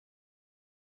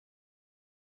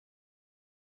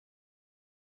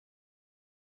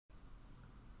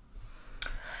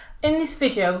In this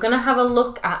video, we're going to have a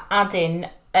look at adding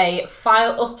a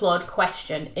file upload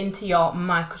question into your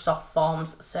Microsoft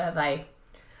Forms survey.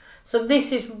 So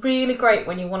this is really great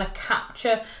when you want to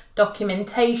capture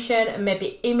documentation and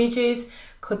maybe images,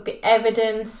 could be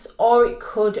evidence, or it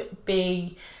could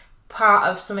be part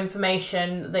of some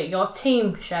information that your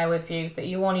team share with you that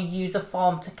you want to use a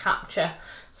form to capture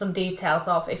some details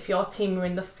of. If your team are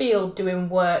in the field doing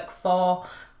work for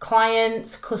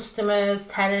clients, customers,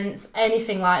 tenants,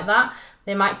 anything like that,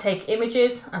 they might take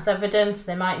images as evidence.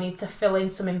 They might need to fill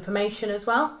in some information as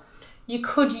well. You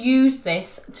could use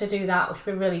this to do that, which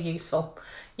would be really useful.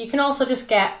 You can also just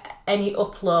get any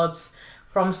uploads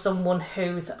from someone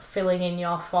who's filling in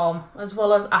your form, as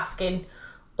well as asking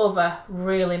other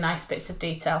really nice bits of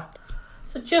detail.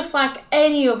 So just like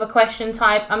any other question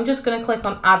type, I'm just going to click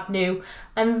on Add New,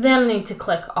 and then I need to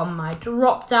click on my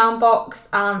drop down box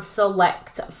and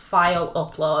select File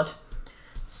Upload.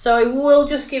 So it will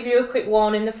just give you a quick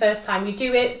warning the first time you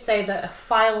do it, say that a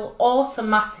file will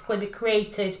automatically be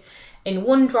created in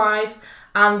OneDrive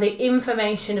and the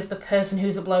information of the person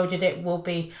who's uploaded it will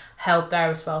be held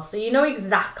there as well. So you know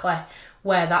exactly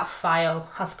where that file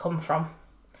has come from.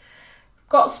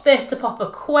 Got space to pop a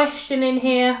question in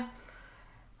here.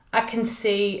 I can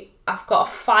see I've got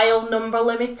a file number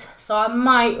limit, so I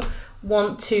might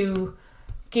want to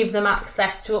give them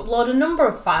access to upload a number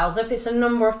of files. If it's a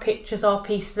number of pictures or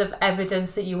pieces of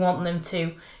evidence that you want them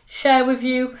to share with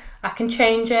you, I can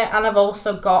change it, and I've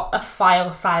also got a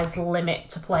file size limit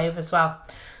to play with as well.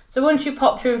 So once you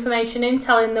pop your information in,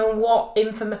 telling them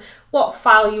what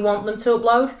file you want them to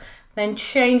upload, then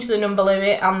change the number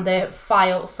limit and the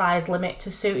file size limit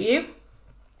to suit you.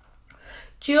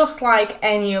 Just like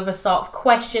any other sort of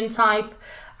question type,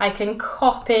 I can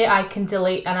copy, I can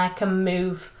delete, and I can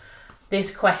move this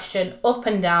question up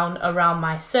and down around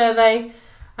my survey.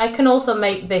 I can also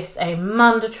make this a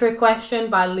mandatory question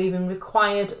by leaving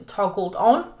required toggled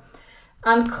on.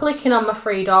 And clicking on my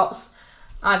three dots,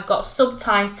 I've got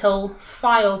subtitle,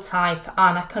 file type,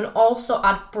 and I can also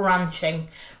add branching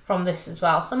from this as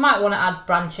well. So I might want to add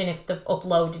branching if they've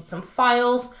uploaded some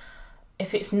files,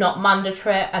 if it's not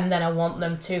mandatory, and then I want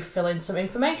them to fill in some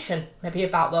information, maybe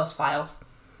about those files.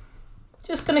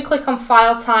 Just going to click on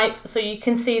file type, so you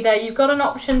can see there you've got an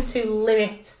option to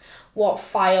limit what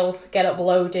files get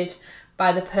uploaded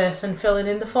by the person filling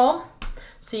in the form.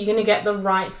 So you're going to get the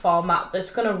right format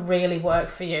that's going to really work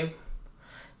for you.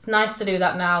 It's nice to do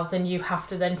that now, then you have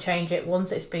to then change it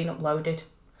once it's been uploaded.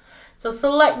 So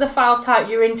select the file type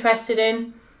you're interested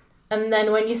in, and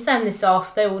then when you send this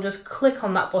off, they will just click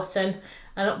on that button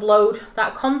and upload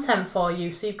that content for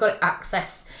you. So you've got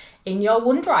access in your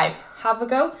OneDrive. Have a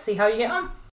go, see how you get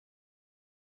on.